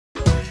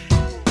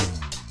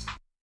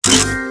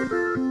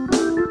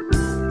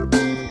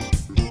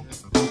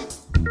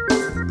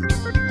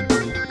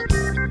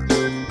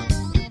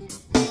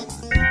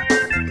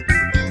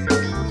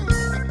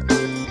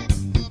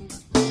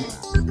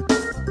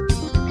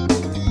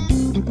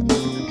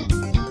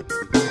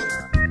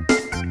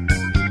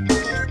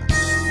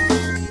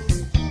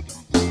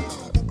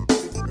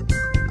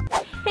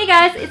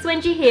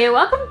Linji here.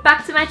 Welcome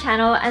back to my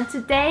channel, and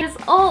today is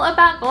all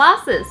about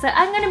glasses. So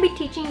I'm going to be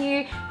teaching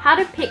you how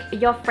to pick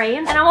your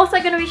frames, and I'm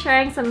also going to be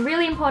sharing some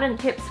really important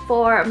tips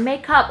for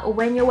makeup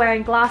when you're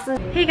wearing glasses.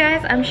 Hey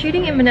guys, I'm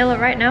shooting in Manila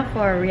right now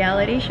for a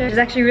reality show, which is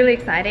actually really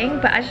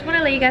exciting, but I just want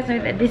to let you guys know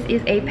that this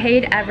is a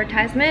paid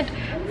advertisement.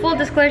 Full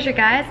disclosure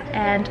guys,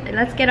 and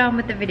let's get on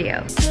with the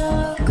video.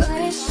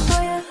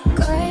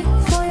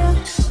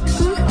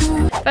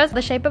 First,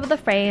 the shape of the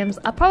frames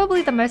are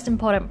probably the most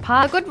important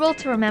part. A good rule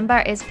to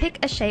remember is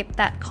pick a shape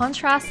that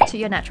contrasts to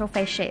your natural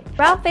face shape.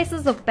 Round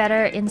faces look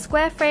better in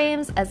square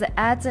frames as it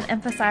adds and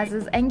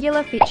emphasizes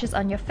angular features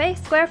on your face.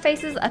 Square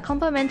faces are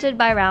complemented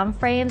by round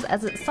frames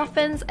as it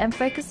softens and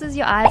focuses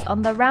your eyes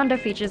on the rounder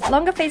features.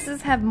 Longer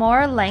faces have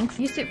more length.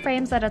 You suit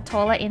frames that are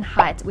taller in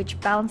height, which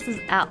balances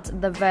out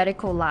the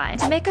vertical line.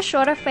 To make a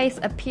shorter face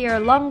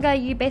appear longer,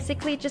 you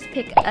basically just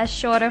pick a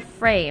shorter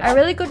frame. A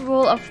really good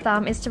rule of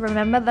thumb is to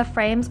remember the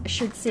frames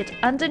should sit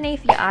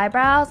underneath your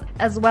eyebrows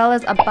as well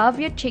as above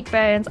your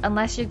cheekbones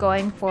unless you're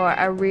going for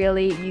a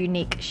really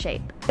unique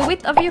shape. The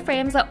width of your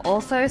frames are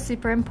also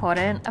super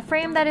important. A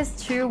frame that is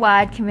too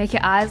wide can make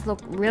your eyes look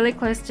really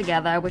close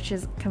together, which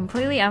is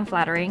completely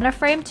unflattering. And a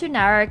frame too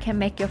narrow can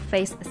make your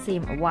face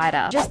seem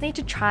wider. You just need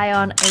to try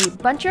on a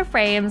bunch of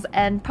frames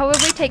and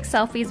probably take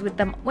selfies with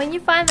them. When you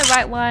find the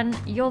right one,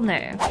 you'll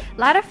know.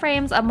 Lighter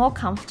frames are more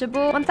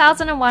comfortable.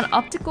 1001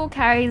 Optical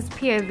carries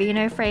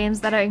Piovino frames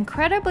that are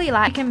incredibly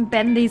light. You can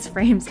bend these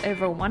frames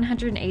over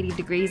 180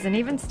 degrees and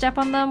even step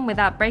on them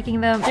without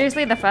breaking them.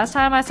 Seriously, the first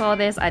time I saw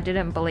this, I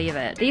didn't believe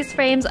it. These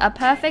frames are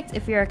perfect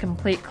if you're a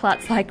complete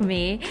klutz like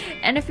me.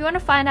 And if you want to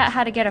find out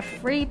how to get a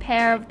free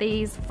pair of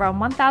these from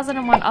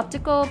 1001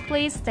 Optical,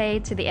 please stay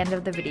to the end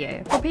of the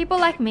video. For people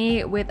like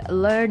me with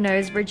low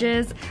nose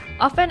bridges,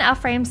 often our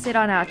frames sit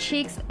on our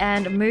cheeks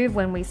and move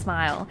when we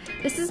smile.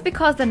 This is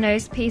because the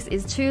nose piece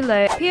is too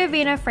low.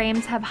 Piovino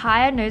frames have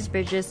higher nose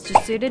bridges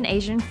to suit an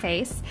Asian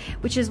face,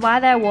 which is why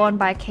they're worn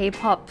by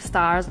K-pop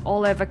stars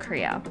all over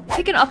Korea.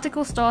 Pick an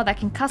optical store that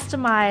can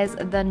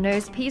customize the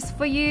nose piece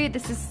for you.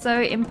 This is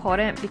so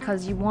important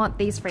because you want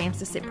these frames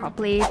to sit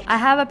properly. I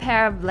have a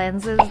pair of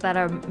lenses that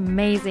are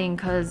amazing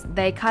because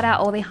they cut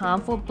out all the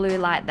harmful blue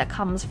light that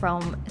comes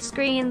from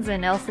screens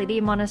and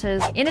LCD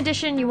monitors. In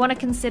addition, you want to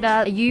consider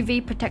a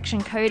UV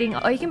protection coating,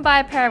 or you can buy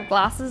a pair of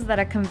glasses that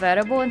are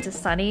convertible into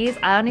sunnies.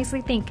 I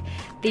honestly think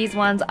these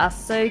ones are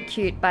so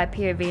cute by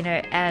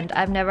Piovino, and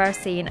I've never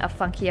seen a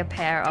funkier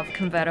pair of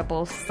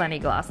convertible sunny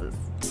glasses.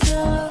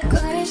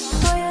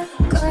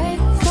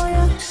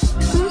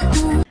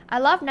 I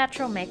love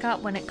natural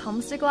makeup when it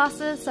comes to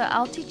glasses, so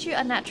I'll teach you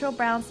a natural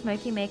brown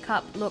smoky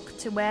makeup look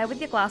to wear with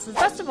your glasses.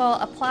 First of all,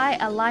 apply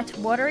a light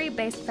watery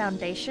based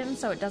foundation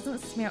so it doesn't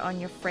smear on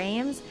your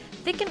frames.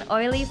 Thick and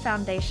oily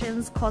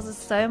foundations causes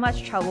so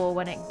much trouble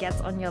when it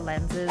gets on your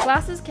lenses.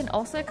 Glasses can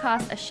also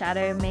cast a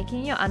shadow,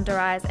 making your under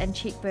eyes and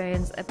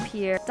cheekbones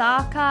appear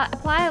darker.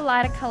 Apply a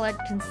lighter colored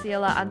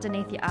concealer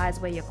underneath your eyes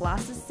where your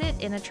glasses sit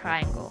in a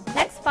triangle.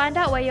 Next, find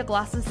out where your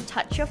glasses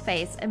touch your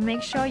face and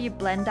make sure you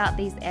blend out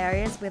these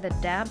areas with a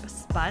damp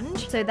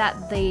sponge so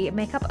that the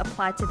makeup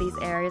applied to these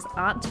areas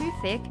aren't too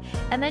thick,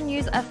 and then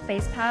use a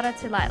face powder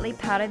to lightly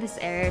powder this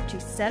area to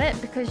set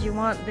it, because you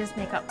want this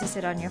makeup to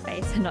sit on your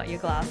face and not your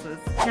glasses.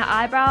 Now,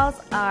 eyebrows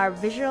are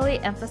visually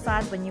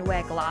emphasized when you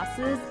wear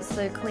glasses,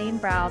 so clean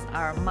brows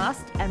are a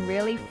must and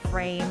really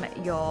frame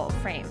your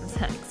frames.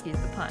 Excuse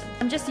the pun.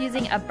 I'm just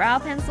using a brow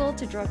pencil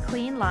to draw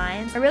clean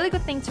lines. A really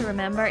good thing to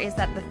remember is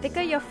that the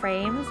thicker your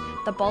frames,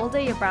 the bolder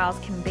your brows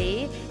can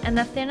be, and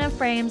the thinner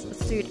frames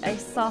suit a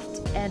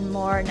soft and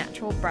more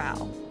natural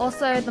brow.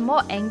 Also, the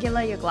more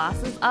angular your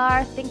glasses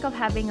are, think of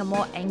having a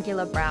more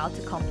angular brow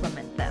to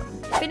complement them.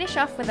 Finish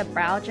off with a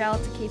brow gel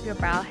to keep your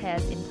brow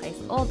hairs in place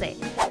all day.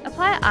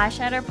 Apply an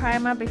eyeshadow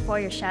primer before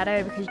your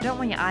shadow because you don't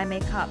want your eye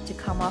makeup to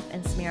come off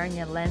and smear on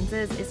your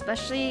lenses,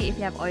 especially if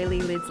you have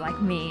oily lids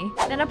like me.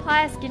 Then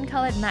apply a skin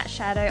colored matte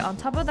shadow on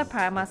top of the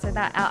primer so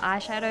that our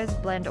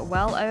eyeshadows blend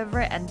well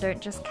over it and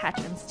don't just catch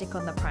and stick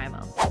on the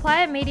primer.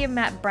 Apply a medium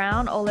matte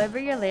brown all over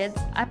your lids.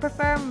 I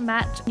prefer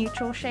matte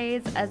neutral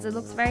shades as it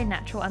looks very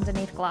natural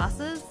underneath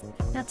glasses.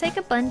 Now take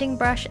a blending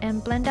brush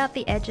and blend out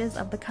the edges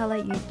of the color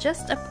you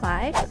just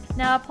applied.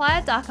 Now apply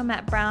a darker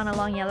matte brown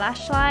along your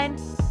lash line.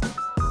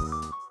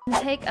 And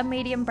take a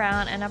medium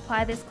brown and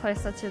apply this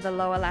closer to the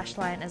lower lash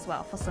line as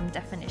well for some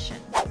definition.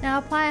 Now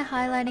apply a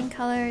highlighting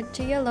color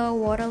to your lower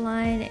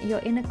waterline, your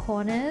inner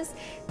corners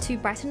to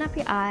brighten up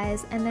your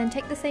eyes, and then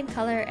take the same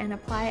color and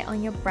apply it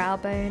on your brow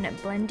bone,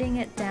 blending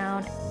it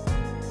down.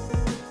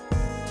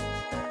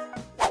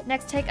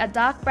 Next, take a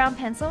dark brown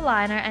pencil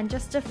liner and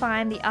just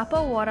define the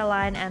upper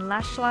waterline and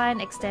lash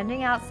line,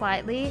 extending out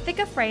slightly.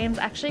 Thicker frames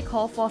actually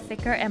call for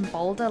thicker and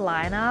bolder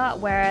liner,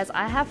 whereas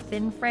I have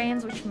thin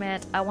frames, which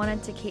meant I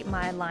wanted to keep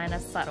my liner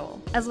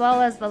subtle, as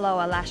well as the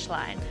lower lash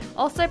line.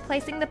 Also,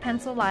 placing the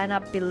pencil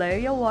liner below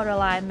your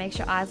waterline makes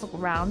your eyes look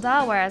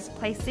rounder, whereas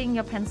placing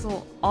your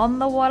pencil on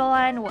the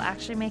waterline will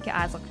actually make your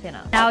eyes look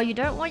thinner. Now, you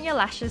don't want your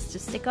lashes to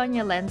stick on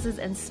your lenses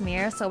and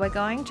smear, so we're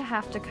going to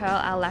have to curl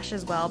our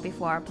lashes well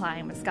before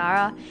applying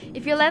mascara.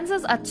 If your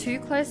lenses are too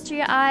close to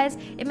your eyes,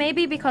 it may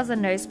be because the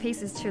nose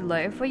piece is too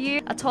low for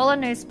you. A taller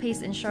nose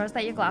piece ensures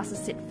that your glasses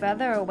sit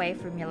further away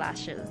from your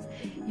lashes.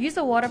 Use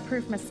a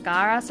waterproof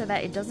mascara so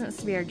that it doesn't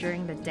smear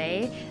during the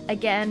day.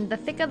 Again, the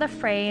thicker the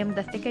frame,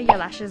 the thicker your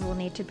lashes will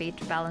need to be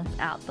to balance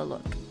out the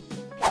look.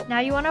 Now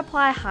you want to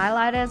apply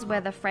highlighters where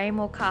the frame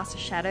will cast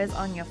shadows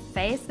on your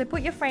face. So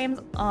put your frames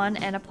on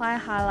and apply a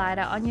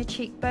highlighter on your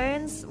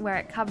cheekbones where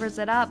it covers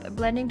it up,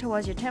 blending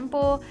towards your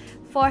temple,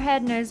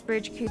 forehead, nose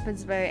bridge,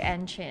 cupid's bow,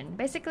 and chin.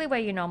 Basically where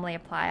you normally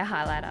apply a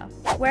highlighter.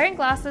 Wearing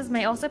glasses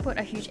may also put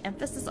a huge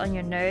emphasis on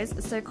your nose,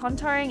 so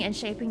contouring and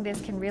shaping this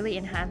can really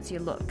enhance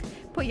your look.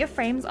 Put your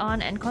frames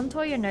on and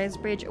contour your nose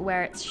bridge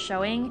where it's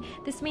showing.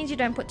 This means you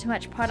don't put too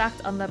much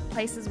product on the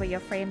places where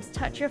your frames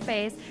touch your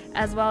face,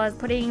 as well as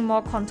putting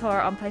more contour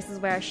on places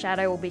where a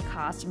shadow will be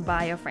cast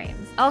by your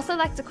frames. I also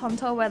like to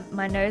contour where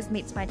my nose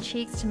meets my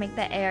cheeks to make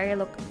that area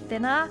look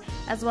thinner,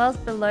 as well as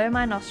below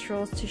my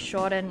nostrils to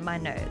shorten my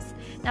nose.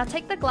 Now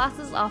take the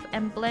glasses off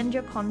and blend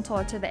your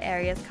contour to the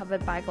areas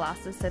covered by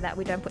glasses so that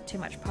we don't put too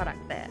much product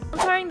there.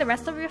 Contouring the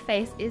rest of your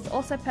face is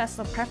also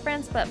personal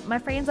preference, but my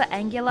frames are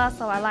angular,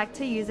 so I like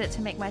to use it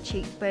to make my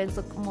cheekbones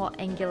look more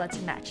angular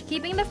to match.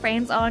 Keeping the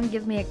frames on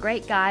gives me a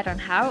great guide on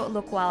how it will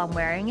look while I'm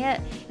wearing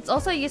it. It's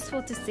also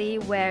useful to see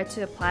where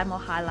to apply more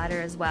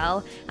highlighter as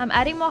well. I'm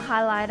adding more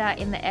highlighter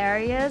in the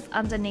areas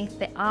underneath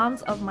the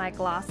arms of my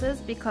glasses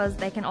because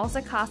they can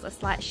also cast a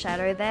slight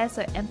shadow there,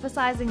 so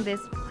emphasizing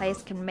this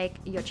place can make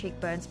your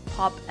cheekbones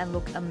pop and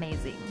look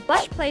amazing.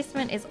 Blush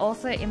placement is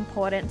also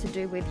important to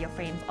do with your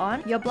frames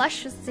on. Your blush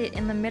should sit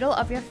in the middle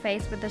of your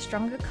face with the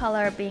stronger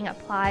color being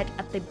applied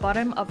at the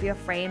bottom of your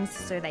frames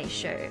so they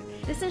show.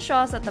 This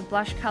ensures that the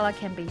blush color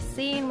can be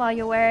seen while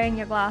you're wearing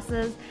your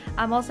glasses.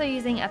 I'm also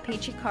using a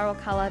peachy coral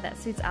color that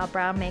suits our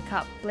brown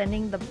makeup,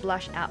 blending the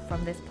blush out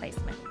from this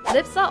placement.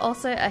 Lips are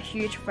also a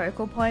huge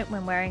focal point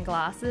when wearing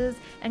glasses,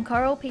 and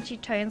coral peachy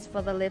tones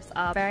for the lips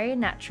are very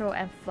natural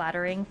and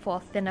flattering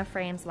for thinner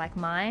frames like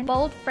mine.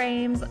 Bold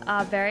frames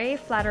are very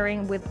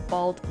flattering with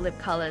bold lip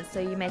colors, so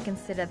you may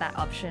consider that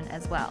option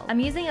as well. I'm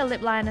using a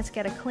lip liner to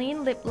get a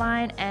clean lip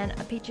line and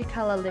a peachy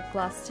color lip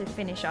gloss to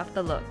finish off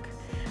the look.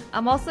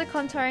 I'm also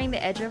contouring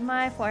the edge of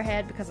my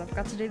forehead because I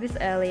forgot to do this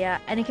earlier,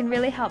 and it can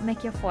really help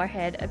make your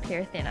forehead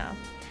appear thinner.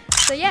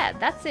 So yeah,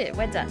 that's it,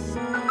 we're done.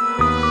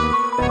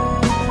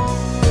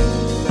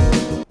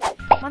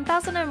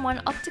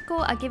 1001 Optical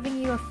are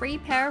giving you a free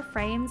pair of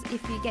frames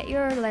if you get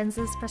your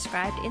lenses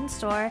prescribed in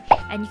store,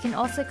 and you can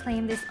also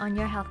claim this on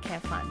your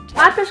healthcare fund.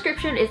 My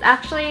prescription is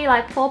actually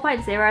like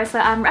 4.0, so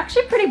I'm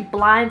actually pretty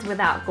blind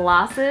without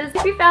glasses.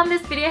 If you found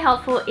this video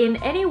helpful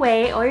in any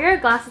way or you're a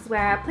glasses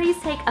wearer, please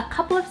take a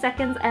couple of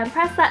seconds and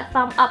press that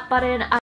thumb up button.